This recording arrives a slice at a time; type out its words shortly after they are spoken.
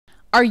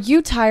Are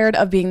you tired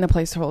of being the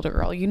placeholder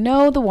girl? You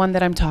know, the one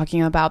that I'm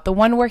talking about, the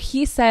one where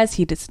he says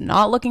he is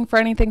not looking for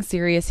anything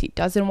serious. He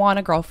doesn't want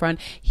a girlfriend.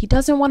 He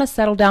doesn't want to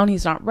settle down.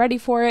 He's not ready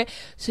for it.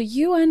 So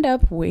you end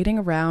up waiting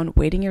around,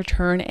 waiting your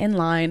turn in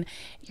line.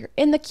 You're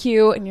in the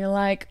queue and you're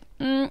like,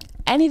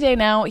 any day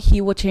now, he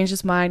will change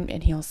his mind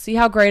and he'll see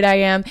how great I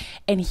am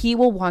and he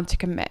will want to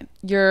commit.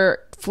 You're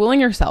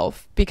fooling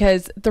yourself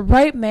because the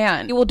right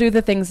man, he will do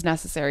the things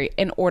necessary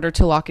in order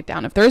to lock it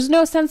down. If there's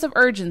no sense of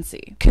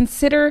urgency,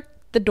 consider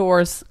the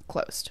doors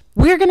closed.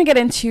 We're going to get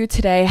into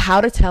today how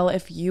to tell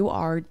if you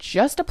are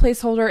just a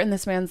placeholder in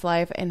this man's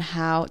life and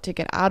how to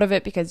get out of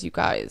it, because you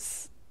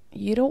guys,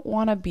 you don't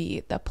want to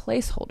be the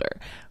placeholder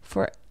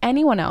for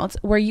anyone else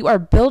where you are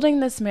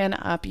building this man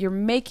up. You're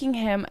making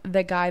him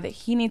the guy that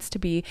he needs to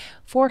be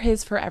for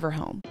his forever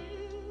home.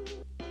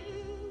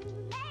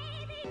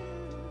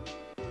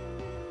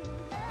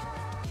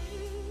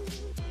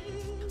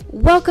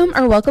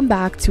 Welcome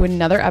back to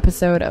another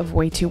episode of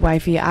Way Too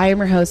Wifey. I am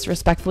your host,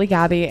 respectfully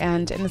Gabby,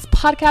 and in this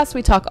podcast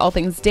we talk all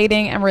things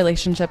dating and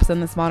relationships in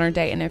this modern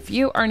day. And if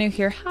you are new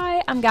here,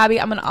 hi, I'm Gabby.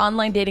 I'm an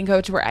online dating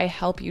coach where I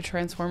help you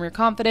transform your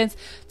confidence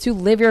to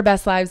live your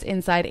best lives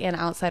inside and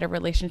outside of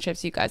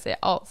relationships. You guys, it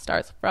all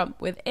starts from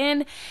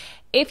within.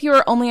 If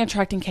you're only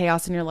attracting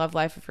chaos in your love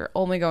life, if you're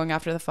only going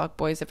after the fuck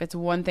boys, if it's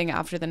one thing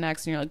after the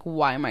next and you're like,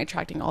 why am I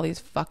attracting all these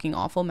fucking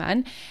awful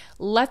men?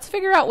 Let's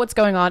figure out what's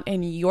going on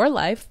in your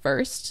life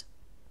first.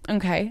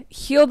 Okay,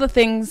 heal the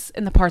things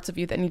in the parts of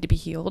you that need to be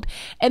healed.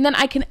 And then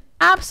I can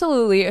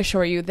absolutely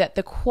assure you that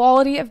the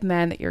quality of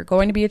men that you're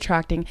going to be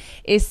attracting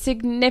is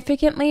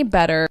significantly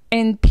better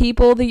in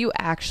people that you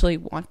actually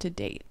want to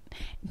date.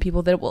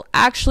 People that will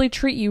actually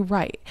treat you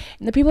right.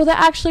 And the people that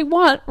actually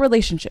want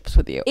relationships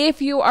with you.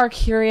 If you are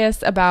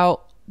curious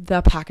about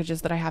the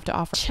packages that I have to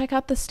offer, check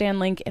out the Stan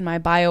link in my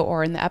bio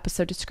or in the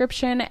episode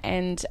description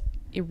and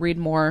read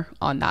more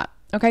on that.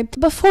 Okay,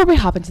 before we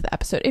hop into the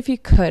episode, if you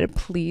could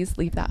please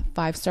leave that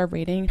 5-star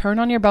rating, turn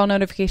on your bell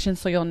notifications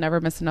so you'll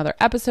never miss another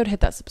episode, hit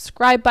that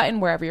subscribe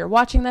button wherever you're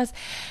watching this.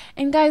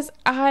 And guys,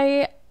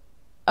 I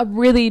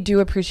really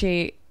do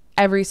appreciate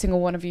every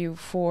single one of you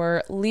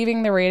for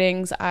leaving the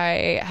ratings.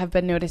 I have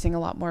been noticing a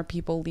lot more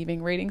people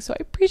leaving ratings, so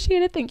I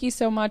appreciate it. Thank you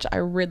so much. I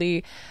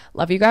really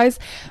love you guys.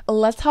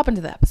 Let's hop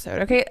into the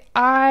episode. Okay,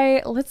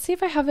 let's see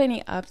if I have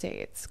any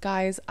updates.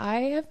 Guys, I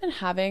have been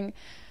having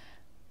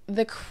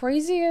the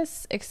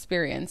craziest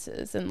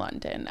experiences in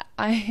London.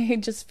 I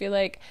just feel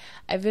like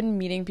I've been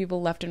meeting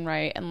people left and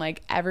right, and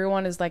like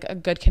everyone is like a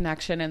good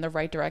connection in the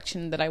right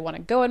direction that I want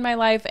to go in my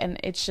life, and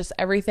it's just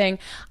everything.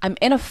 I'm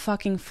in a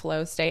fucking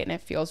flow state and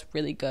it feels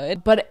really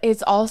good, but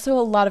it's also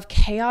a lot of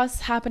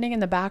chaos happening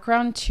in the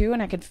background too,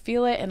 and I can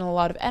feel it, and a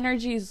lot of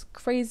energy is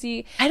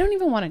crazy. I don't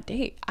even want to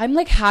date. I'm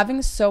like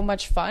having so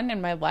much fun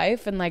in my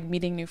life and like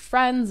meeting new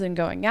friends and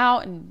going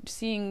out and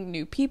seeing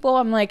new people.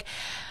 I'm like,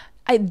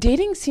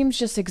 dating seems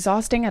just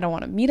exhausting. I don't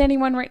want to meet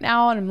anyone right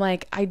now. And I'm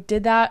like, I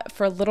did that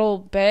for a little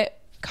bit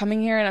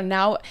coming here, and I'm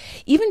now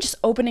even just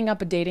opening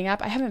up a dating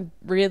app. I haven't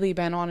really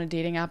been on a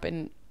dating app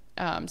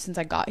since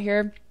I got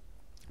here,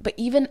 but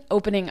even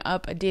opening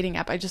up a dating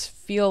app, I just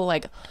feel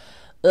like,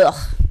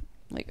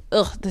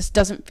 this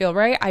doesn't feel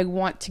right. I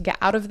want to get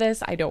out of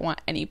this. I don't want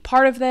any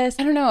part of this.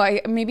 I don't know.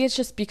 Maybe it's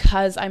just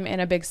because I'm in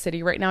a big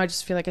city right now. I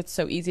just feel like it's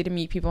so easy to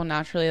meet people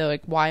naturally.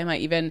 Like, why am I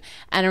even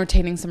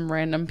entertaining some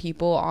random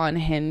people on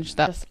Hinge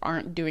that just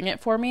aren't doing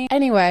it for me?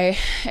 Anyway,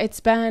 it's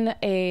been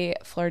a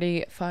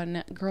flirty,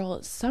 fun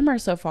girl summer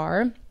so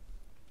far.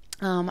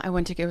 I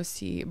went to go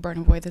see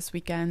Burna Boy this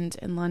weekend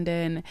in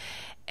London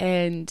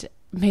and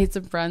made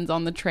some friends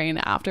on the train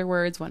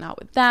afterwards, went out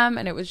with them,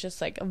 and it was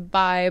just like a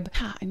vibe.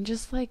 And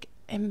just like,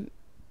 I'm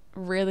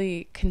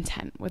really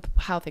content with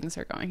how things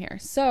are going here.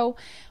 So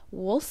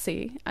we'll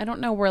see. I don't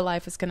know where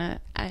life is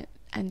gonna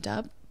end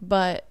up,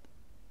 but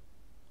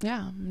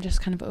yeah, I'm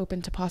just kind of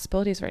open to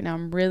possibilities right now.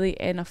 I'm really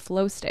in a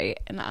flow state,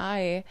 and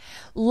I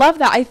love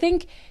that. I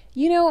think,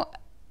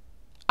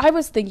 I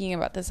was thinking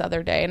about this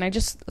other day, and a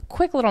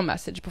quick little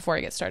message before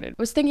I get started.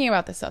 I was thinking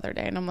about this other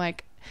day, and I'm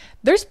like,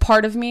 there's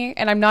part of me,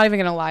 and I'm not even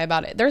gonna lie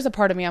about it, there's a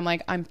part of me, I'm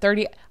like, I'm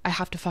 30, I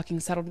have to fucking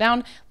settle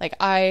down. Like,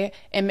 I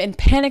am in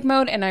panic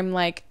mode, and I'm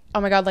like,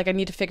 oh my God, like, I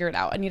need to figure it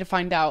out. I need to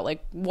find out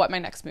like what my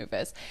next move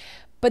is.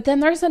 But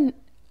then there's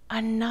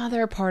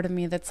another part of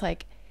me that's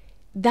like,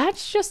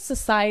 that's just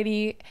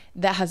society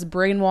that has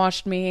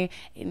brainwashed me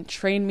and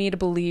trained me to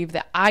believe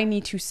that I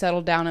need to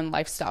settle down and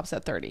life stops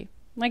at 30.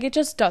 Like, it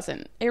just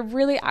doesn't. It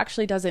really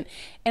actually doesn't.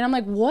 And I'm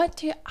like, what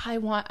do I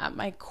want at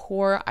my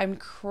core? I'm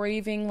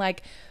craving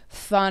like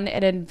fun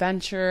and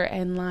adventure,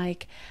 and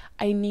like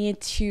I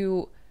need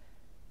to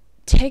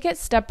take it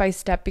step by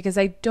step, because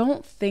I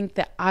don't think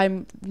that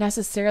I'm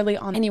necessarily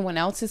on anyone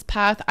else's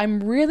path.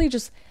 I'm really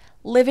just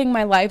living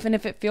my life, and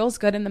if it feels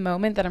good in the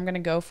moment, then I'm going to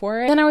go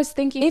for it. Then I was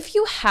thinking, if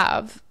you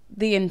have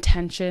the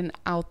intention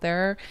out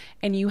there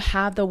and you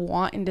have the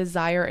want and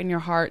desire in your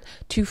heart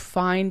to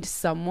find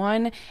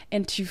someone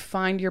and to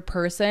find your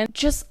person,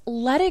 just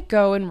let it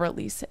go and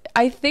release it.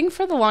 I think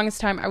for the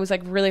longest time I was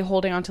like really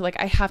holding on to like,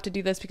 I have to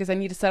do this because I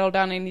need to settle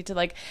down, I need to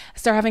like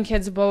start having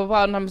kids, blah blah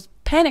blah, and I'm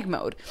panic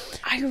mode.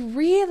 I'm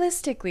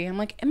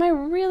like, am I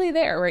really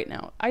there right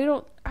now? I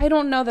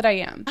don't know that I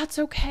am. That's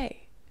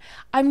okay.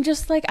 I'm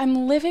just like,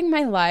 I'm living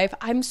my life.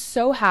 I'm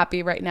so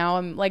happy right now.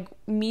 I'm like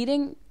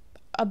meeting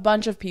a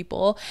bunch of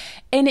people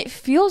and it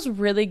feels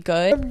really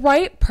good. The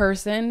right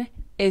person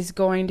is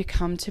going to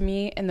come to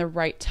me in the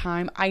right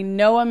time. I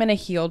know I'm in a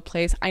healed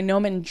place. I know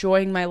I'm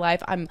enjoying my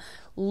life. I'm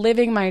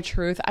living my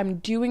truth. I'm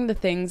doing the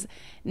things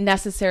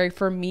necessary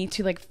for me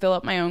to like fill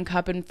up my own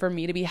cup and for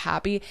me to be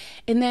happy.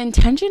 And the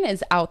intention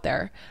is out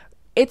there.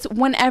 It's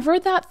whenever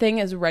that thing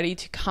is ready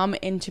to come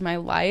into my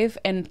life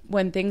and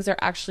when things are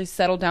actually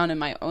settled down in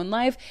my own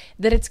life,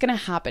 that it's going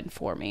to happen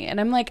for me. And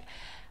I'm like,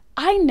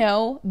 I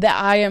know that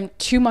I am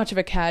too much of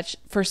a catch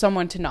for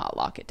someone to not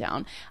lock it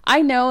down.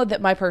 I know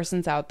that my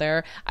person's out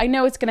there. I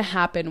know it's going to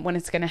happen when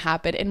it's going to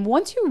happen. And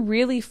once you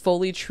really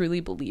fully, truly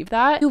believe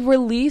that, you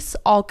release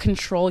all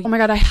control. Oh my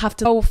God, I have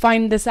to go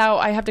find this out.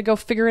 I have to go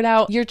figure it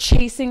out. You're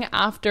chasing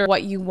after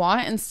what you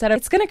want instead of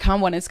it's going to come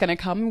when it's going to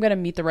come. I'm going to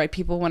meet the right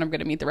people when I'm going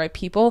to meet the right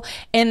people.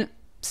 And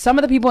some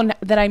of the people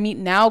that I meet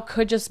now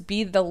could just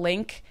be the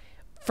link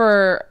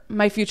for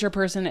my future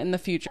person in the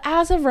future.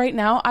 As of right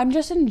now, I'm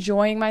just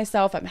enjoying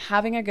myself. I'm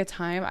having a good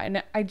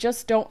time. I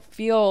just don't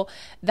feel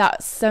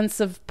that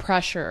sense of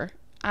pressure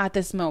at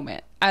this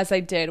moment as I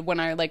did when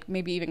I like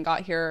maybe even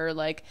got here, or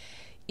like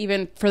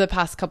even for the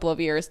past couple of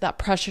years, that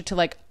pressure to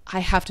like, I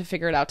have to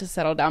figure it out to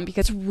settle down,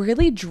 because it's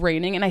really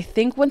draining. And I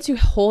think once you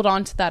hold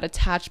on to that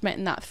attachment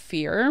and that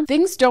fear,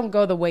 things don't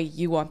go the way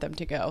you want them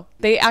to go.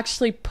 They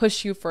actually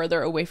push you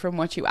further away from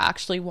what you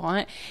actually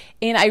want.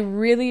 And I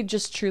really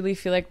just truly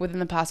feel like within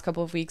the past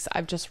couple of weeks,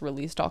 I've just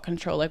released all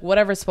control. Like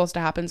whatever's supposed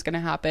to happen is going to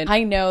happen.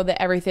 I know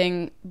that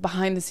everything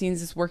behind the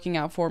scenes is working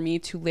out for me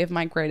to live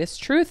my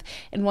greatest truth.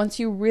 And once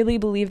you really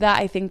believe that,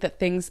 I think that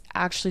things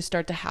actually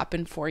start to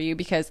happen for you,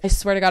 because I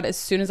swear to God, as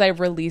soon as I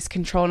release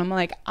control and I'm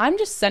like, I'm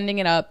just sending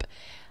it up,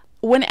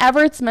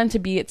 whenever it's meant to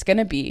be, it's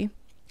gonna be.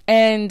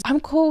 And I'm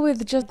cool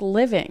with just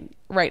living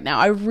right now.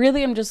 I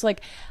really am just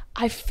like,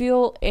 I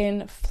feel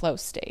in flow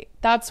state.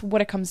 That's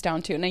what it comes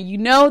down to. Now, you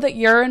know that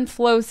you're in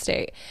flow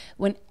state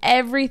when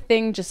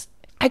everything just,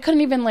 I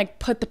couldn't even like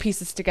put the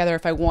pieces together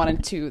if I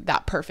wanted to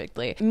that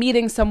perfectly.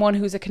 Meeting someone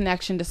who's a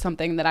connection to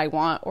something that I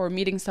want, or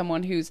meeting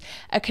someone who's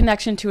a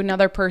connection to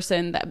another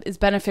person that is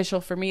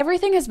beneficial for me.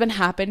 Everything has been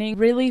happening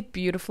really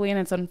beautifully and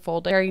it's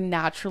unfolding very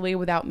naturally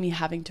without me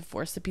having to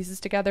force the pieces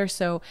together.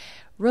 So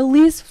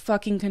release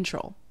fucking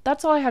control.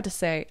 That's all I have to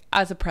say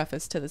as a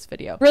preface to this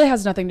video. It really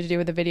has nothing to do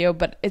with the video,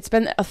 but it's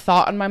been a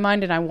thought on my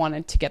mind and I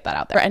wanted to get that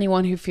out there. For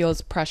anyone who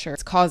feels pressure,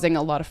 it's causing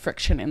a lot of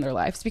friction in their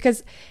lives,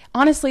 because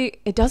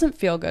honestly, it doesn't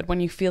feel good when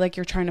you feel like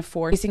you're trying to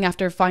force, chasing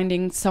after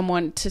finding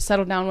someone to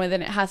settle down with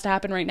and it has to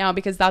happen right now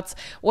because that's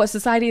what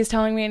society is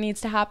telling me it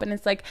needs to happen.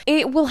 It's like,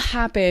 it will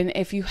happen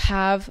if you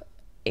have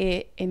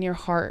it in your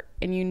heart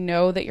and you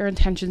know that your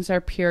intentions are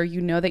pure,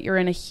 you know that you're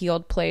in a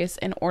healed place.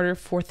 In order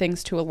for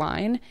things to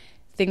align,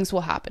 things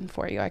will happen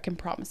for you. I can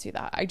promise you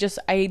that.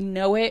 I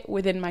know it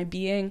within my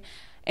being,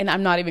 and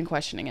I'm not even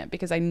questioning it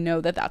because I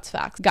know that that's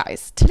facts.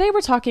 Guys, today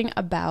we're talking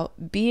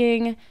about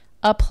being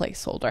a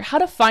placeholder. How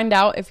to find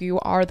out if you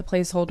are the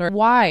placeholder.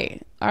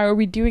 Why are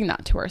we doing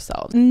that to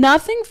ourselves?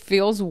 Nothing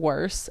feels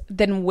worse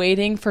than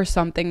waiting for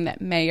something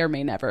that may or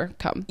may never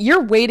come.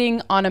 You're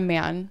waiting on a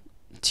man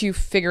to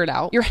figure it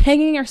out. You're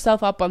hanging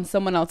yourself up on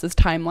someone else's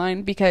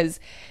timeline because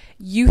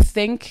you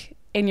think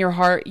in your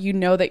heart, you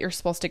know that you're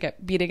supposed to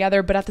be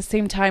together, but at the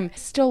same time,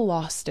 still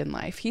lost in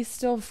life. He's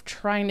still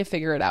trying to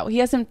figure it out. He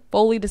hasn't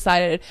fully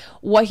decided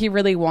what he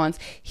really wants.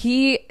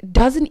 He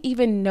doesn't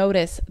even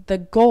notice the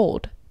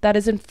gold that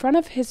is in front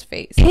of his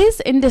face.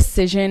 His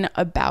indecision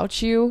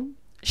about you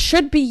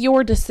should be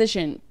your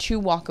decision to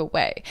walk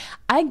away.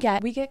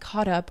 We get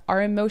caught up,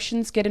 our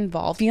emotions get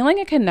involved,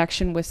 feeling a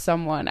connection with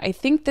someone. I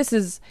think this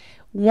is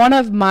one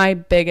of my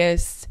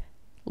biggest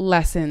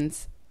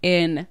lessons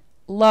in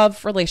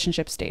love,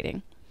 relationships,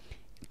 dating.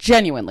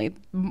 Genuinely,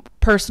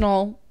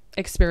 personal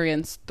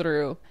experience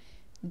through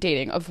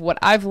dating of what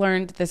I've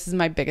learned. This is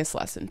my biggest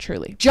lesson,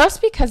 truly.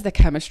 Just because the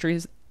chemistry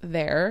is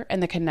there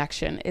and the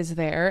connection is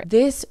there,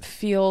 this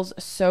feels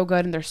so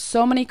good, and there's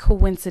so many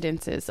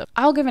coincidences.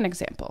 I'll give an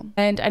example.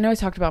 And I know I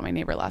talked about my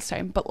neighbor last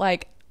time, but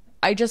like,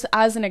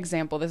 as an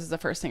example, this is the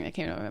first thing that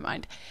came to my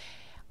mind.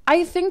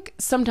 I think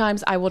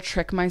sometimes I will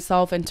trick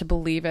myself into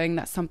believing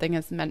that something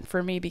is meant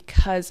for me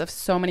because of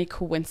so many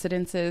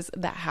coincidences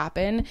that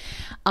happen.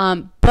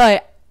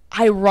 But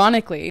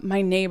ironically,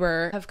 my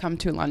neighbor have come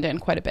to London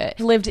quite a bit.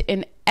 He lived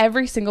in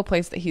every single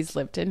place that he's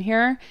lived in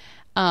here,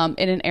 in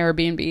an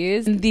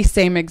Airbnbs, in the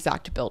same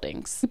exact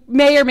buildings. You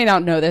may or may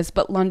not know this,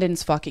 but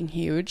London's fucking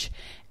huge.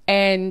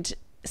 And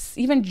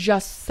even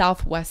just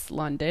southwest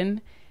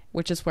London,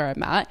 which is where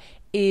I'm at,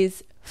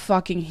 is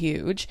fucking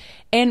huge.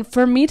 And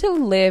for me to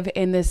live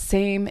in the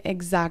same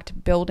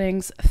exact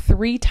buildings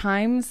 3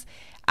 times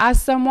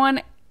as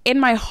someone, in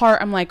my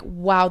heart, I'm like,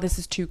 wow, this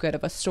is too good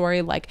of a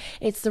story. Like,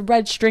 it's the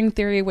red string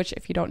theory, which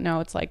if you don't know,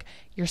 it's like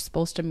you're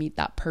supposed to meet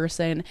that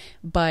person,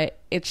 but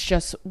it's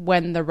just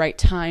when the right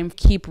time,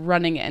 keep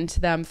running into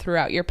them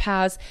throughout your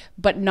paths,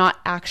 but not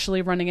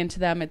actually running into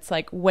them. It's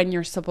like when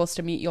you're supposed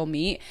to meet, you'll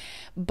meet.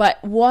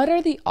 But what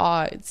are the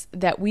odds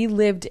that we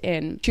lived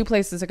in 2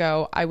 places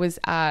ago?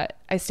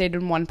 I stayed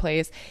in one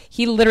place.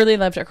 He literally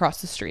lived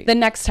across the street. The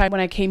next time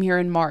when I came here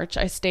in March,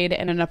 I stayed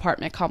in an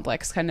apartment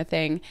complex kind of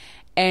thing,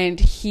 and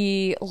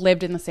he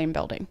lived in the same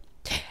building.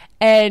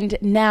 And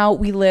now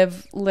we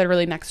live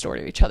literally next door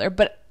to each other.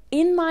 But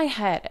in my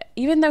head,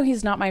 even though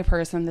he's not my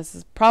person, this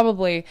is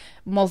probably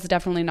most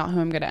definitely not who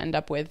I'm going to end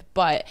up with.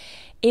 But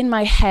in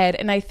my head,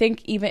 and I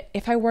think even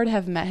if I were to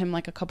have met him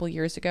like a couple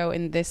years ago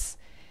in this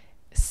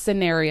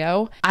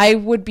scenario, I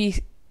would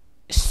be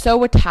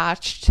so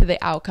attached to the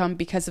outcome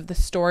because of the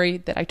story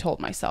that I told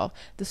myself.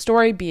 The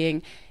story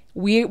being,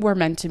 we were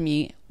meant to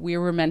meet. We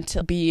were meant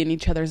to be in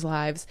each other's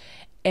lives.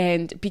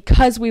 And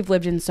because we've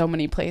lived in so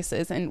many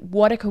places, and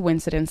what a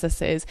coincidence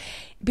this is,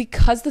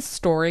 because the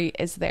story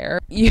is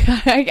there.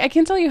 I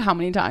can't tell you how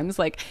many times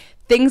like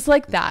things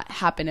like that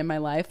happen in my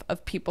life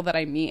of people that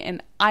I meet.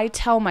 And I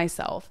tell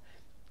myself,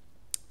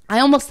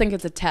 I almost think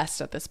it's a test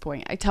at this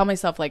point. I tell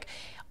myself like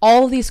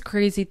all these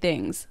crazy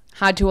things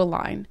had to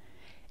align.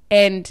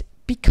 And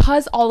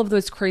because all of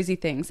those crazy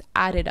things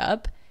added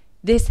up,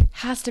 this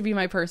has to be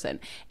my person.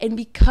 And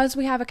because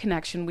we have a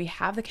connection, we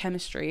have the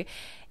chemistry,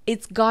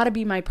 it's got to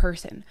be my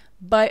person.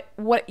 But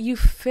what you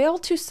fail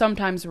to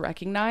sometimes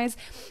recognize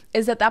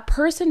is that that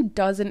person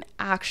doesn't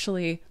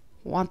actually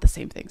want the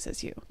same things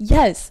as you.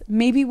 Yes,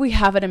 maybe we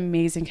have an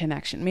amazing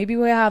connection. Maybe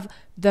we have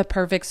the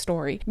perfect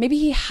story. Maybe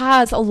he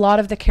has a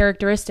lot of the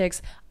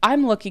characteristics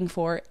I'm looking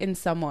for in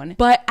someone.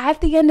 But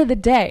at the end of the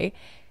day,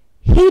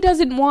 he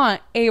doesn't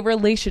want a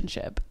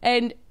relationship.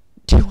 And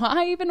do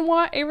I even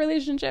want a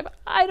relationship?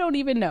 I don't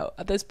even know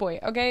at this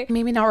point, okay?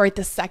 Maybe not right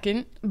this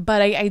second,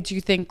 but I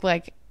do think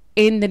like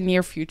in the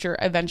near future,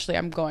 eventually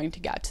I'm going to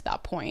get to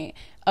that point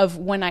of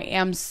when I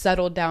am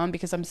settled down,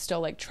 because I'm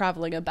still like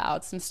traveling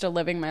about, so I'm still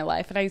living my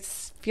life, and I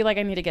feel like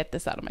I need to get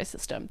this out of my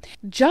system.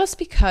 Just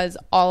because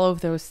all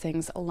of those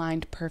things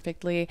aligned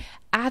perfectly,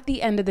 at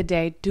the end of the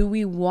day, do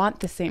we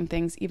want the same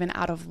things even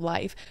out of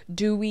life?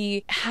 Do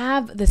we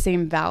have the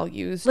same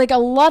values? Like a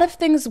lot of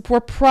things were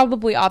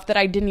probably off that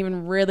I didn't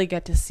even really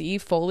get to see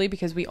fully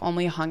because we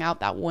only hung out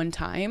that one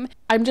time.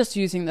 I'm just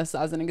using this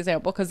as an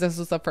example because this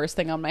was the first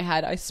thing on my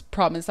head. I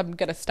promise I'm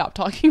gonna stop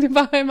talking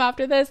about him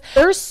after this.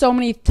 There's so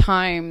many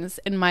times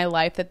in my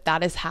life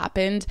that has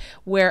happened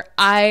where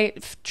I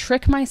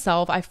trick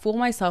myself, I fool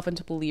myself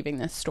into believing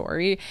this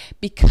story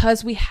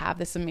because we have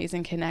this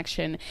amazing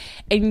connection.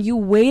 And you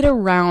wait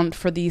around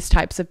for these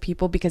types of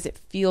people because it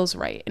feels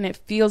right and it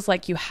feels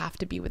like you have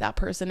to be with that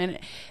person, and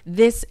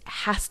this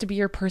has to be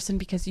your person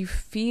because you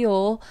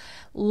feel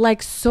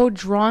like so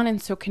drawn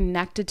and so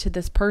connected to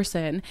this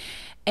person.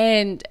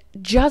 And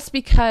just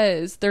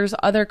because there's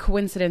other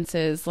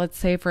coincidences, let's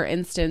say for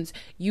instance,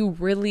 you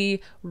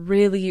really,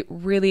 really,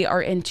 really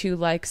are into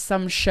like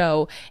some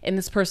show and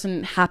this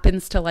person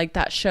happens to like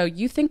that show,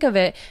 you think of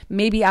it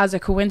maybe as a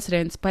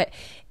coincidence, but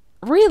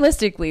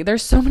realistically,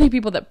 there's so many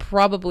people that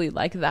probably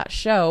like that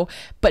show.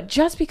 But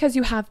just because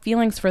you have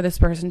feelings for this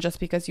person,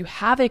 just because you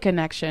have a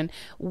connection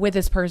with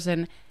this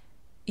person,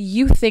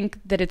 you think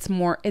that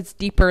it's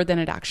deeper than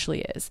it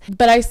actually is.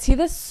 But I see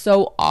this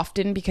so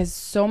often because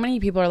so many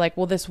people are like,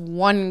 well, this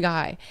one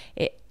guy,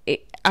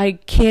 I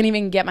can't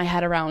even get my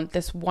head around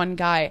this one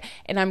guy,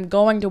 and I'm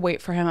going to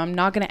wait for him. I'm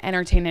not going to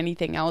entertain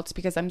anything else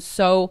because I'm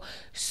so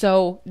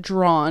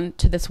drawn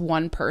to this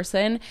one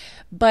person.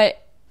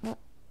 But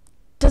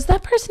does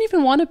that person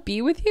even want to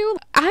be with you?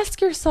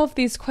 Ask yourself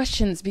these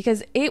questions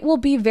because it will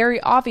be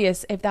very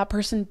obvious if that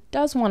person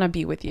does want to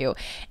be with you.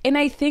 And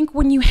I think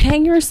when you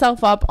hang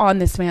yourself up on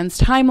this man's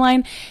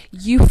timeline,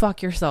 you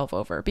fuck yourself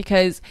over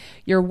because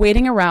you're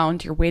waiting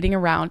around,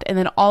 and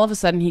then all of a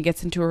sudden he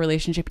gets into a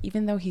relationship,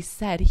 even though he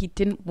said he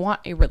didn't want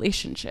a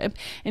relationship.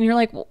 And you're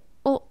like,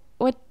 well,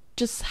 what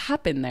just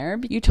happened there?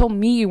 You told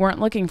me you weren't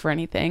looking for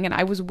anything, and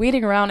I was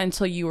waiting around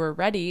until you were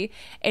ready,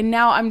 and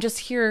now I'm just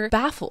here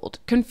baffled,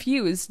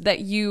 confused that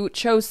you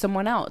chose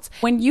someone else.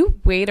 When you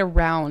wait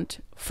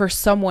around for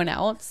someone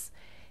else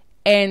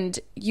and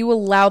you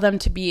allow them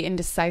to be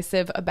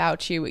indecisive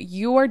about you,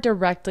 you are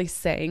directly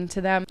saying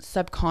to them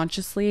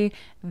subconsciously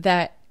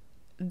that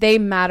they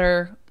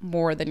matter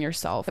more than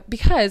yourself,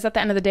 because at the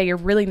end of the day, you're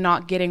really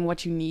not getting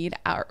what you need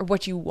or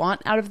what you want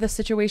out of the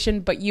situation,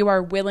 but you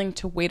are willing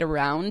to wait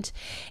around.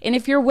 And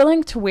if you're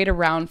willing to wait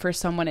around for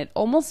someone, it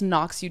almost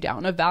knocks you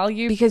down a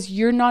value because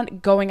you're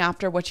not going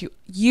after what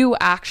you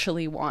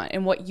actually want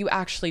and what you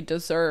actually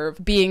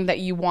deserve, being that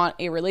you want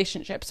a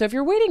relationship. So if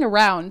you're waiting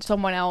around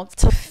someone else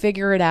to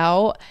figure it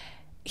out,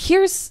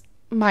 here's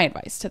my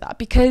advice to that,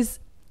 because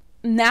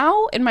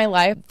now in my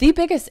life, the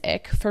biggest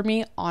ick for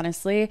me,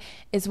 honestly,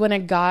 is when a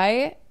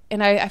guy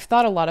and I've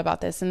thought a lot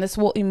about this, and this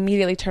will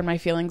immediately turn my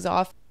feelings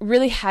off,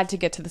 really had to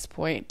get to this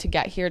point to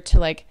get here to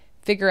like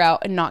figure out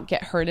and not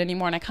get hurt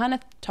anymore. And I kind of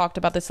talked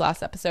about this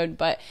last episode,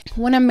 but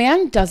when a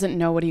man doesn't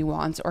know what he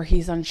wants, or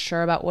he's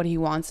unsure about what he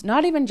wants,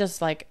 not even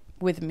just like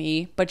with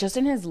me, but just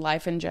in his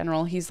life in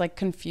general, he's like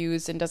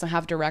confused and doesn't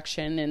have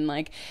direction and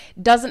like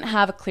doesn't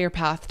have a clear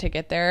path to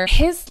get there.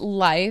 His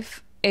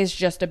life is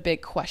just a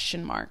big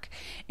question mark.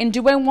 And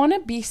do I want to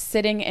be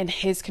sitting in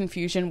his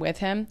confusion with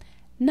him?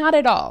 Not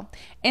at all.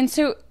 And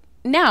so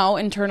now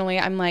internally,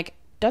 I'm like,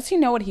 does he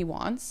know what he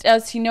wants?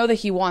 Does he know that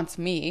he wants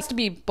me? It has to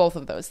be both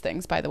of those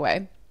things, by the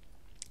way.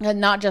 And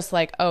not just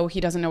like, oh,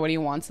 he doesn't know what he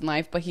wants in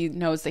life, but he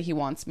knows that he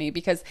wants me.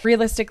 Because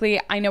realistically,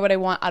 I know what I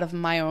want out of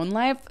my own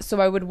life.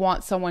 So I would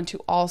want someone to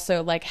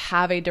also like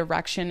have a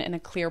direction and a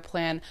clear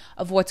plan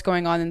of what's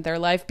going on in their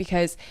life.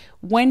 Because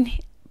when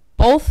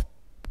both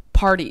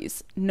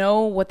parties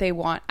know what they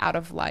want out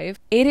of life,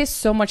 it is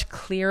so much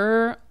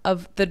clearer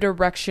of the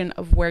direction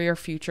of where your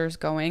future is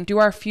going. Do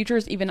our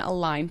futures even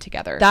align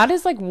together? That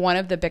is like one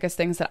of the biggest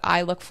things that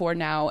I look for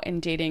now in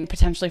dating,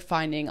 potentially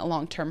finding a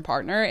long-term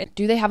partner.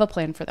 Do they have a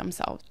plan for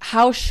themselves?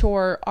 How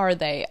sure are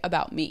they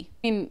about me?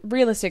 I mean,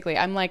 realistically,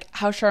 I'm like,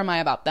 how sure am I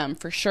about them?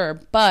 For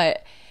sure.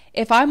 But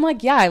if I'm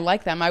like, yeah, I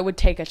like them, I would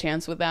take a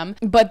chance with them,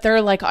 but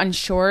they're like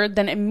unsure,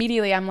 then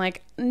immediately I'm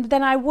like,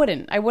 then I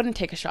wouldn't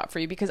take a shot for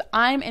you, because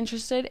I'm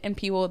interested in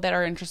people that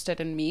are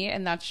interested in me,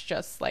 and that's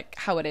just like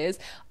how it is.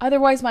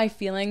 Otherwise, my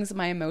feelings,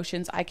 my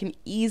emotions, I can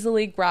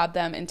easily grab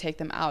them and take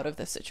them out of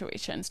the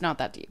situation. It's not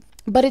that deep.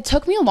 But it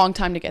took me a long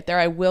time to get there.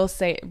 I will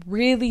say it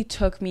really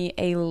took me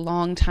a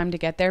long time to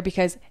get there,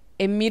 because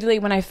immediately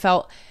when I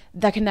felt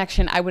the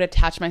connection, I would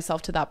attach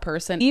myself to that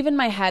person, leave in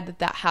my head that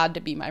that had to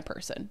be my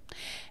person.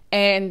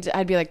 And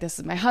I'd be like, this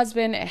is my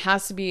husband. It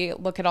has to be.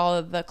 Look at all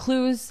of the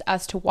clues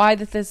as to why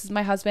that this is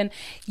my husband.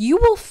 You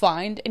will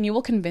find, and you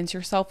will convince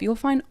yourself, you will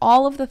find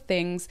all of the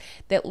things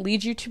that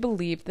lead you to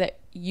believe that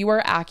you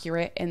are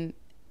accurate in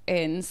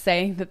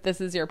saying that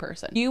this is your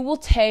person. You will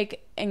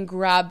take and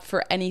grab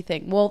for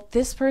anything. Well,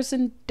 this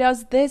person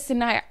does this,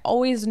 and I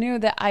always knew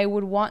that I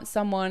would want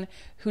someone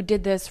who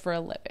did this for a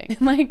living.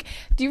 Like,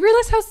 do you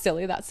realize how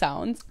silly that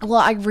sounds? Well,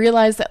 I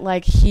realized that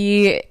like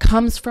he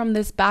comes from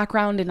this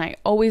background, and I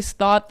always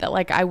thought that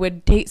like I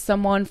would date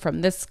someone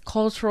from this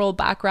cultural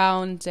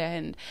background,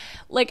 and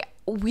like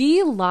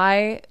we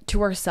lie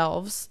to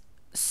ourselves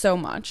so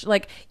much.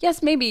 Like,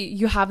 yes, maybe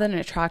you have an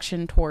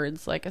attraction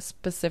towards like a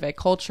specific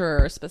culture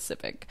or a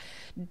specific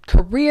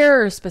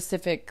career or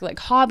specific like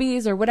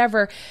hobbies or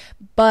whatever,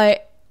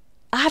 but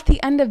at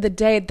the end of the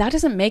day, that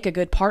doesn't make a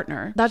good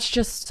partner. That's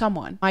just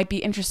someone might be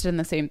interested in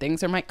the same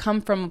things or might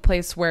come from a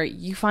place where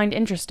you find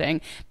interesting.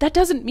 That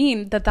doesn't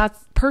mean that that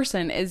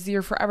person is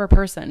your forever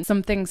person.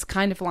 Some things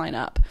kind of line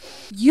up.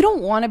 You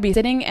don't want to be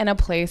sitting in a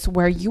place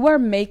where you are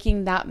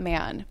making that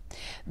man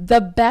the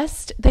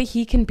best that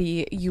he can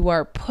be. You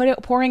are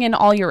pouring in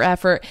all your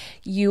effort.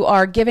 You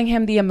are giving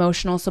him the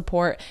emotional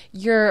support.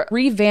 You're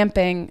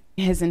revamping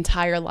his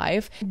entire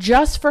life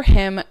just for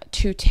him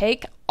to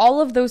take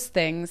all of those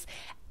things,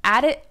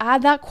 add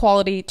that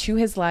quality to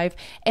his life,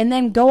 and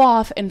then go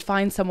off and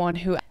find someone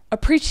who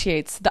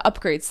appreciates the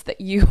upgrades that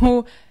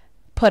you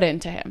put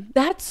into him.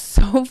 That's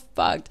so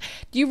fucked.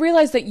 Do you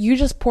realize that you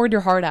just poured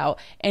your heart out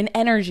and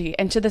energy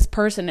into this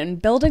person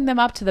and building them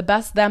up to the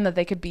best them that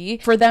they could be,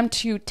 for them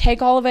to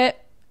take all of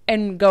it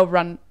and go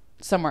run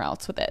somewhere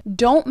else with it?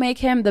 Don't make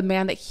him the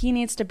man that he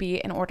needs to be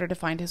in order to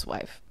find his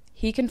wife.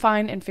 He can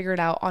find and figure it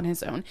out on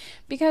his own,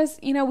 because,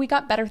 you know, we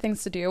got better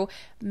things to do.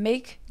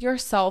 Make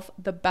yourself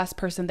the best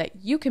person that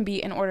you can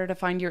be in order to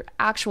find your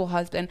actual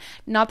husband,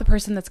 not the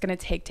person that's going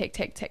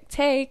to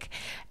take,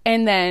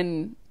 and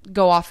then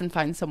go off and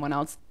find someone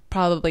else.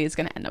 Probably is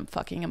going to end up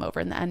fucking him over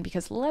in the end,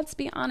 because let's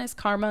be honest,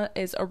 karma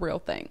is a real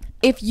thing.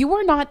 If you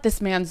are not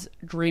this man's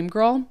dream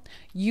girl,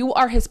 you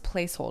are his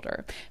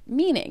placeholder.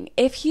 Meaning,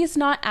 if he's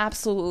not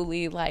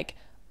absolutely like,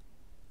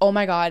 oh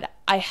my God,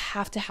 I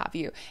have to have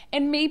you.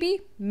 And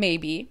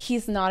maybe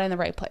he's not in the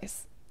right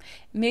place.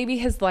 Maybe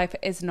his life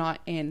is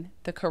not in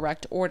the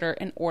correct order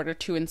in order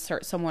to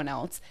insert someone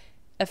else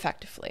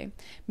effectively.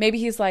 Maybe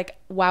he's like,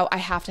 wow, I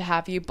have to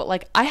have you, but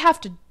like I have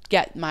to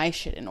get my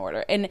shit in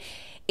order. And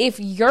if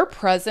your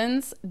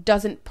presence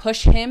doesn't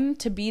push him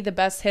to be the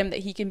best him that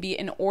he can be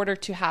in order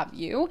to have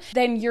you,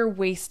 then you're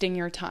wasting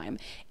your time.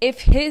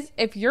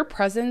 If your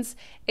presence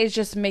is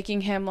just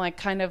making him like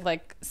kind of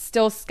like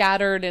still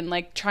scattered and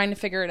like trying to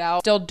figure it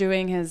out, still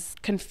doing his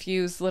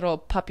confused little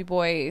puppy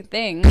boy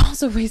thing,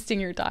 also wasting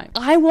your time.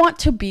 I want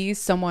to be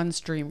someone's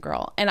dream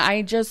girl, and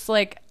I just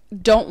like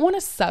don't want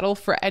to settle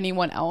for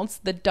anyone else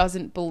that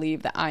doesn't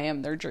believe that I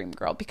am their dream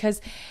girl, because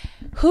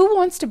who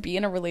wants to be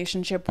in a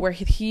relationship where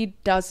he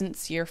doesn't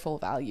see your full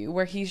value,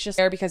 where he's just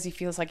there because he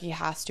feels like he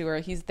has to, or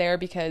he's there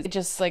because it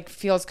just like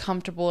feels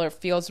comfortable or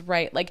feels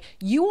right? Like,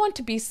 you want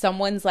to be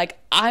someone's like,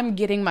 I'm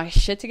getting my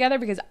shit together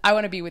because I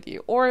want to be with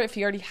you. Or if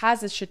he already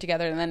has his shit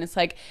together, and then it's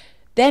like,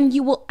 then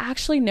you will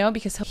actually know,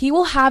 because he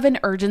will have an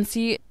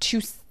urgency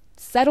to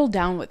settle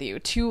down with you,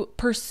 to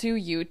pursue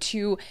you,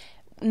 to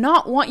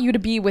not want you to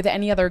be with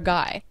any other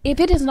guy. If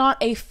it is not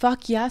a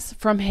fuck yes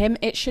from him,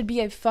 it should be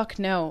a fuck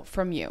no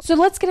from you. So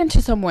let's get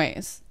into some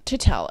ways to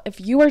tell if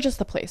you are just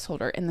the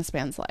placeholder in this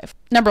man's life.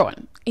 Number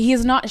one, he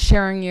is not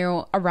sharing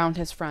you around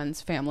his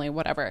friends, family,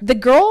 whatever. The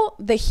girl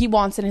that he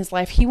wants in his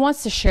life, he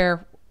wants to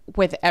share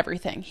with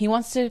everything. He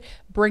wants to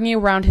bring you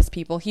around his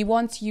people. He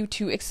wants you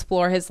to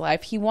explore his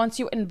life. He wants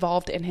you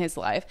involved in his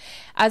life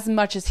as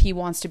much as he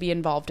wants to be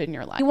involved in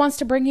your life. He wants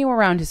to bring you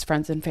around his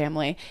friends and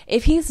family.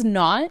 If he's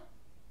not,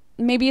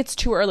 maybe it's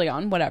too early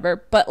on,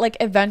 whatever, but like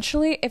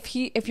eventually if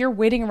you're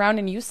waiting around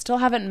and you still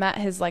haven't met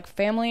his like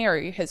family or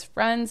his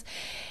friends,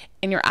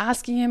 and you're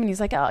asking him and he's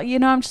like, oh,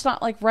 I'm just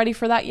not like ready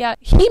for that yet.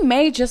 He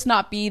may just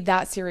not be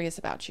that serious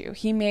about you.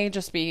 He may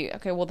just be,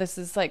 okay, well, this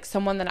is like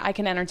someone that I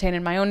can entertain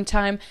in my own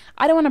time.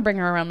 I don't want to bring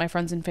her around my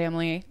friends and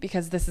family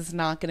because this is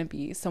not going to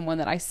be someone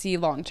that I see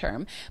long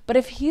term. But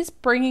if he's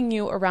bringing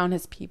you around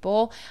his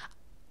people,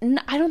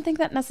 I don't think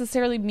that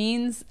necessarily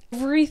means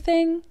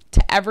everything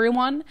to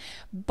everyone,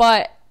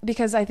 but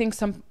because I think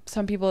some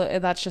people,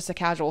 that's just a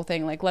casual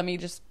thing. Like, let me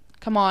just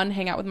come on,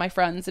 hang out with my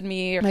friends and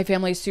me. My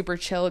family's super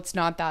chill. It's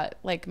not that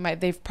like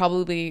they've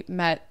probably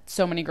met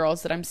so many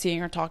girls that I'm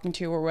seeing or talking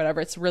to or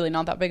whatever. It's really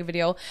not that big of a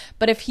deal.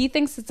 But if he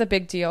thinks it's a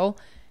big deal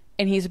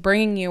and he's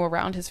bringing you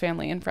around his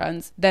family and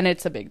friends, then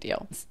it's a big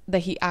deal that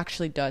he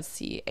actually does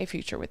see a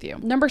future with you.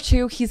 Number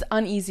two, he's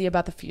uneasy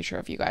about the future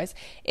of you guys.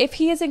 If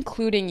he is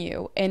including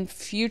you in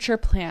future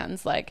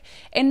plans, like,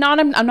 and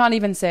I'm not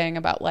even saying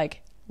about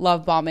like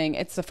love bombing,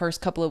 it's the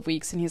first couple of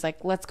weeks and he's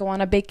like, let's go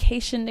on a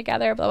vacation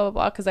together, blah blah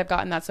blah, because I've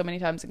gotten that so many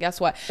times. And guess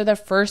what, they're the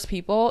first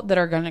people that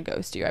are gonna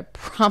ghost you. I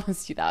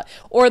promise you that.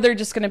 Or they're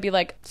just gonna be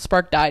like,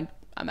 spark died,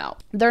 I'm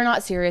out. They're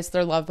not serious,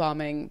 they're love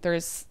bombing.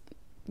 There's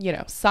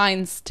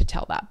signs to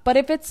tell that. But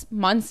if it's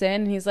months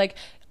in and he's like,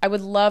 I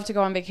would love to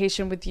go on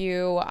vacation with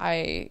you,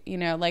 I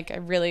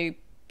really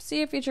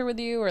see a future with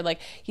you, or like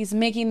he's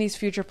making these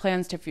future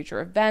plans to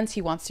future events,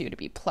 he wants you to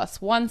be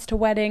plus ones to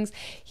weddings,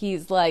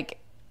 he's like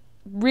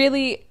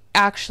really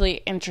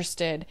actually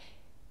interested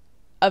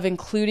of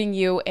including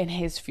you in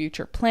his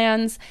future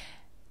plans,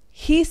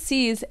 he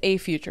sees a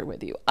future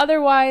with you.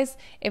 Otherwise,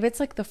 if it's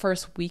like the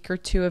first week or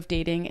two of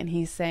dating and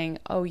he's saying,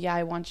 oh yeah,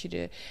 I want you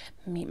to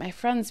meet my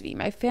friends, meet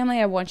my family,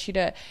 I want you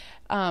to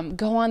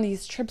go on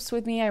these trips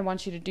with me, I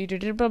want you to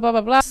do blah blah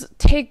blah blah,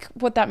 take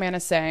what that man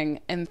is saying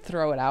and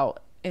throw it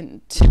out, and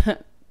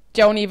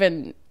don't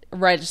even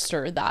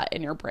register that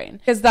in your brain,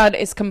 because that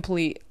is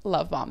complete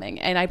love bombing.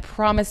 And I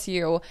promise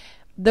you,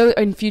 though,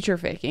 in future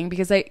faking,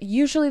 because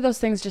usually those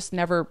things just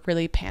never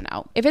really pan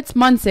out. If it's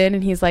months in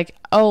and he's like,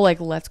 oh, like,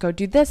 let's go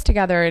do this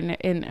together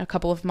in a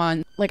couple of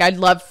months, like, I'd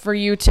love for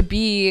you to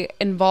be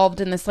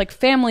involved in this like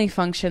family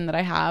function that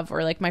I have,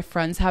 or like my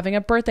friend's having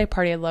a birthday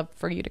party, I'd love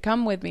for you to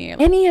come with me.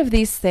 Any of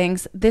these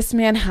things, this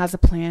man has a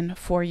plan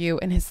for you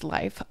in his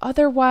life.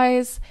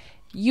 Otherwise,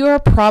 you're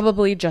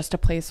probably just a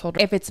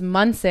placeholder. If it's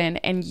months in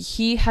and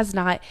he has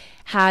not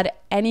had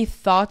any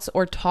thoughts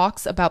or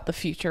talks about the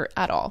future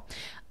at all.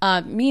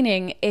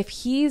 Meaning if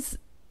he's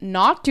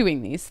not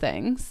doing these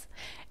things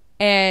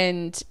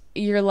and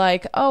you're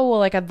like, oh, well,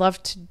 like, I'd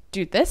love to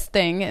do this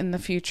thing in the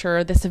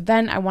future, this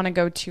event I want to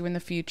go to in the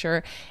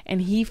future,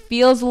 and he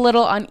feels a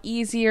little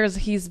uneasy, or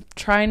he's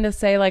trying to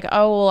say like,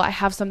 oh, well, I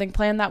have something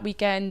planned that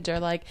weekend, or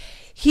like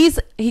he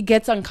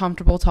gets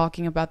uncomfortable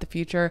talking about the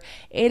future,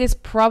 it is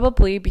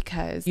probably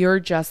because you're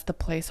just the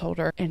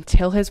placeholder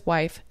until his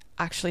wife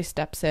actually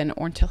steps in,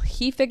 or until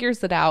he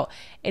figures it out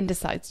and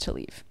decides to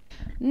leave.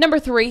 Number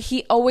three,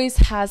 he always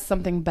has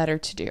something better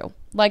to do.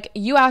 Like,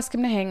 you ask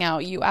him to hang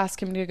out, you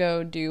ask him to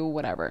go do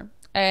whatever,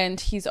 and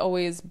he's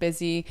always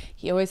busy.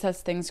 He always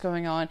has things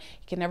going on.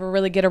 He can never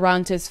really get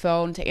around to his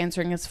phone, to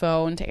answering his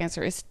phone, to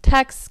answer his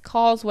texts,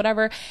 calls,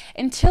 whatever,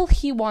 until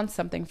he wants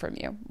something from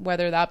you,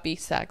 whether that be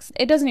sex.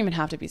 It doesn't even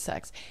have to be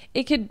sex.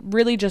 It could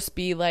really just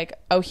be like,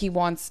 oh, he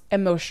wants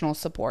emotional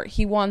support.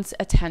 He wants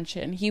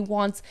attention. He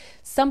wants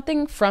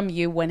something from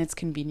you when it's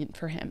convenient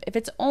for him. If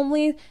it's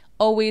only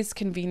always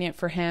convenient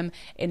for him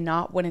and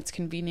not when it's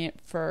convenient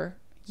for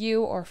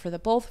you or for the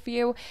both of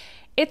you,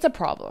 it's a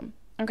problem.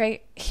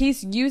 Okay,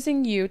 he's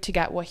using you to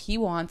get what he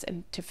wants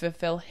and to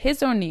fulfill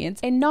his own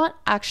needs and not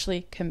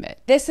actually commit.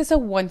 This is a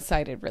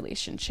one-sided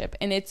relationship,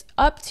 and it's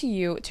up to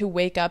you to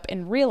wake up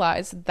and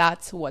realize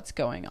that's what's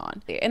going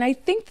on. And I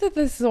think that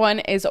this one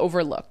is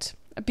overlooked,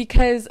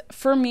 because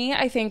for me,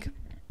 I think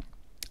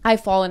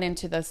I've fallen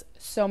into this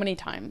so many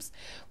times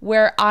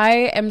where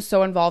I am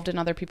so involved in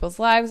other people's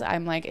lives.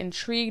 I'm like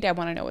intrigued. I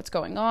want to know what's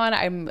going on.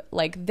 I'm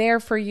like there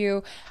for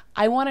you.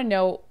 I want to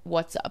know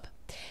what's up.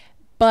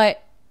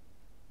 But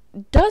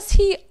is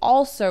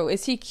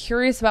he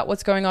curious about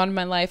what's going on in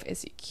my life?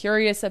 Is he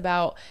curious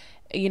about,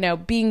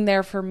 being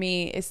there for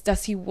me?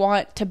 Does he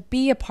want to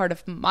be a part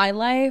of my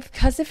life?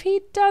 Because if he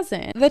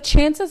doesn't, the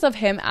chances of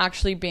him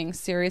actually being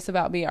serious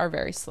about me are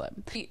very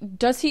slim.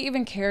 Does he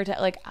even care to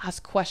like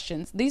ask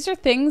questions? These are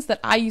things that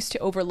I used to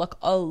overlook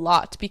a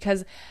lot,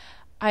 because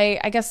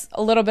I guess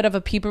a little bit of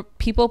a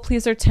people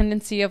pleaser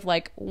tendency of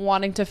like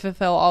wanting to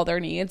fulfill all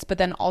their needs, but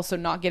then also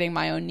not getting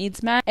my own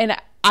needs met. And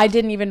I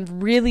didn't even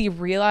really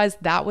realize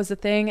that was a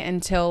thing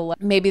until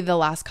maybe the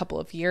last couple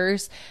of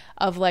years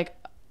of like,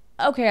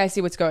 okay, I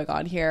see what's going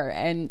on here.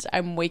 And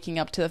I'm waking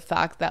up to the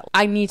fact that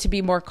I need to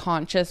be more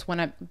conscious when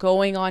I'm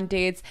going on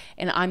dates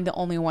and I'm the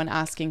only one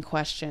asking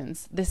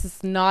questions. This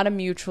is not a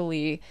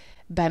mutually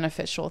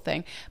beneficial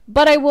thing.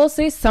 But I will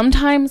say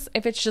sometimes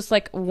if it's just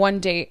like one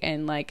date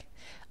and like,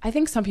 I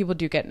think some people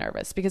do get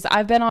nervous because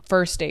I've been on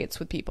first dates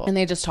with people and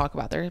they just talk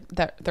about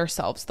their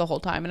selves the whole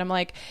time. And I'm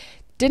like,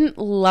 didn't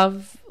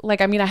love, like,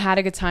 I mean, I had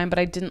a good time, but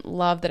I didn't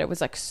love that it was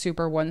like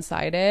super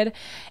one-sided.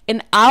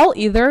 And I'll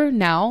either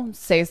now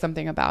say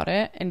something about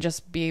it and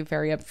just be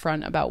very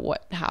upfront about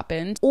what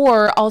happened,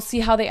 or I'll see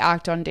how they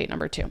act on date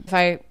number 2 if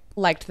I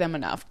liked them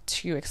enough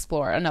to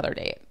explore another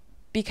date.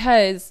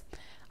 Because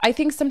I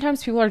think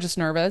sometimes people are just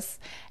nervous,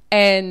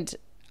 and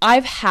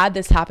I've had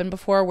this happen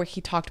before where he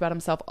talked about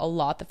himself a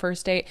lot the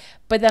first date,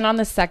 but then on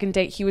the second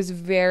date, he was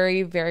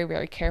very, very,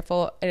 very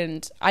careful.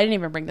 And I didn't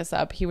even bring this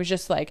up. He was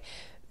just like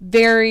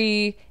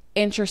very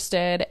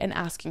interested in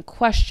asking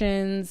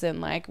questions and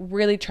like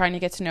really trying to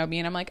get to know me.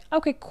 And I'm like,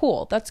 okay,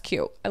 cool. That's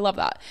cute. I love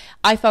that.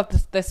 I thought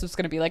this was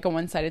going to be like a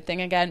one-sided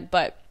thing again,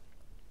 but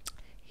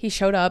he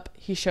showed up.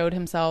 He showed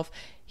himself.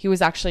 He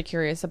was actually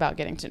curious about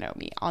getting to know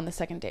me on the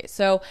second date.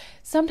 So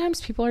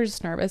sometimes people are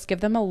just nervous.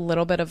 Give them a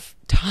little bit of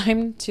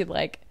time to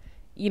like,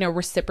 you know,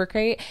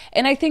 reciprocate.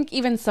 And I think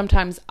even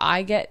sometimes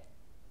I get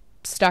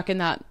stuck in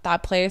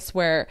that place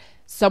where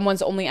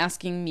someone's only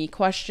asking me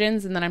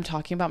questions and then I'm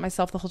talking about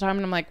myself the whole time.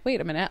 And I'm like,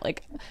 wait a minute,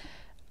 like,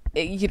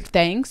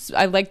 thanks.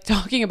 I like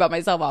talking about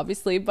myself,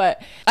 obviously,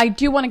 but I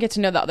do want to get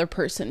to know the other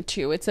person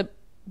too.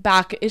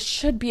 It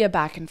should be a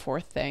back and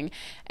forth thing.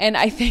 And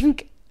I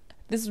think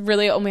this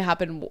really only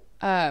happened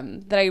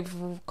that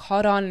I've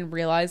caught on and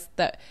realized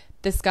that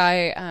this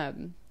guy,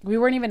 we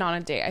weren't even on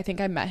a date. I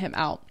think I met him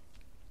out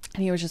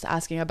and he was just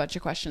asking a bunch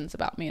of questions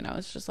about me. And I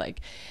was just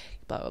like,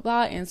 blah, blah,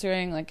 blah,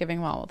 answering, like giving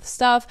him all the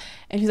stuff.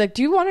 And he's like,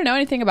 do you want to know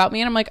anything about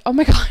me? And I'm like, oh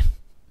my God,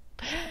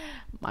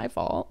 my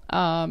fault.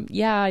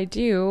 Yeah, I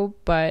do.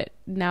 But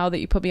now that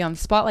you put me on the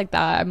spot like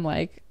that, I'm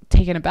like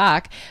taken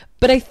aback.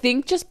 But I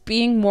think just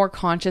being more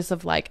conscious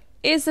of like,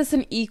 is this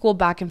an equal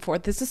back and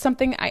forth? This is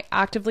something I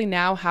actively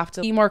now have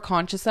to be more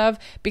conscious of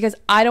because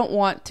I don't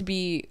want to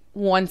be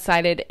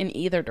one-sided in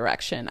either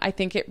direction. I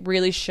think it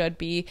really should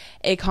be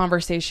a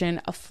conversation,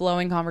 a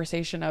flowing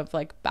conversation of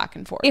like back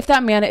and forth. If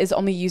that man is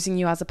only using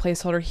you as a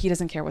placeholder, he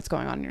doesn't care what's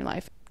going on in your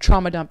life.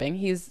 Trauma dumping.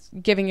 He's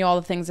giving you all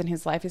the things in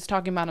his life. He's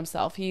talking about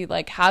himself. He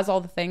like has all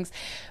the things,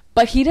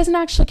 but he doesn't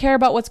actually care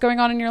about what's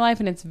going on in your life.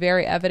 And it's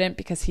very evident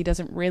because he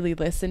doesn't really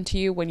listen to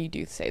you when you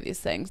do say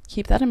these things.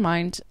 Keep that in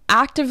mind.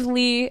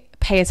 Actively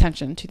pay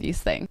attention to these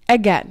things.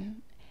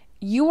 Again,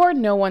 you are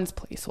no one's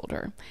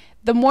placeholder.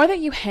 The more that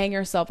you hang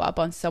yourself up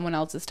on someone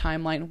else's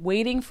timeline,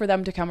 waiting for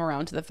them to come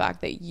around to the fact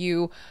that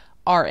you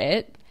are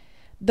it,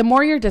 the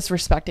more you're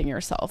disrespecting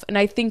yourself. And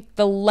I think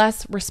the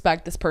less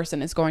respect this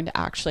person is going to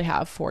actually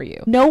have for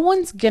you. No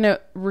one's going to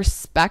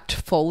respect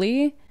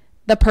fully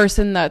the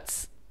person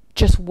that's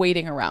just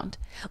waiting around.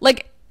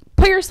 Like,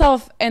 put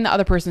yourself in the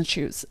other person's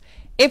shoes.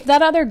 If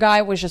that other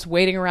guy was just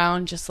waiting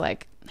around, just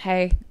like,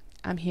 hey,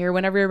 I'm here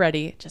whenever you're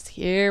ready. Just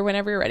here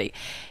whenever you're ready.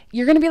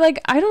 You're going to be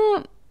like,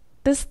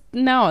 this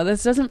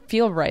doesn't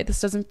feel right.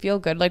 This doesn't feel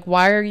good. Like,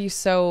 why are you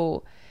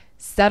so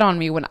set on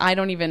me when I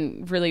don't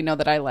even really know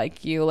that I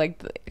like you? Like,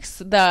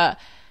 the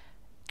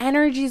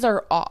energies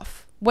are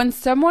off. When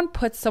someone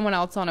puts someone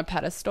else on a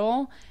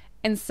pedestal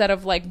instead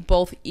of like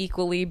both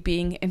equally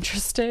being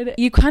interested,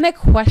 you kind of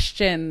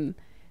question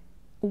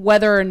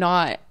whether or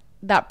not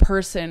that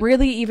person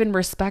really even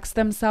respects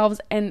themselves.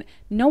 And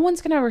no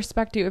one's going to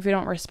respect you if you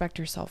don't respect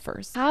yourself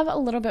first. Have a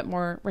little bit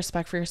more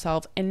respect for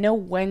yourself and know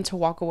when to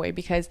walk away,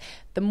 because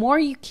the more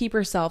you keep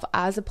yourself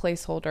as a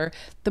placeholder,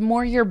 the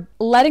more you're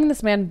letting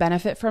this man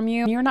benefit from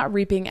you. You're not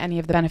reaping any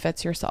of the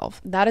benefits yourself.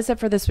 That is it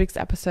for this week's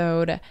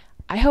episode.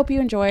 I hope you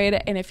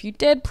enjoyed. And if you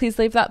did, please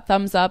leave that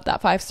thumbs up,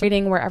 that 5-star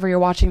rating wherever you're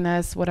watching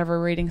this,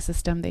 whatever rating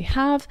system they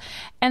have.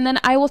 And then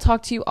I will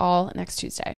talk to you all next Tuesday.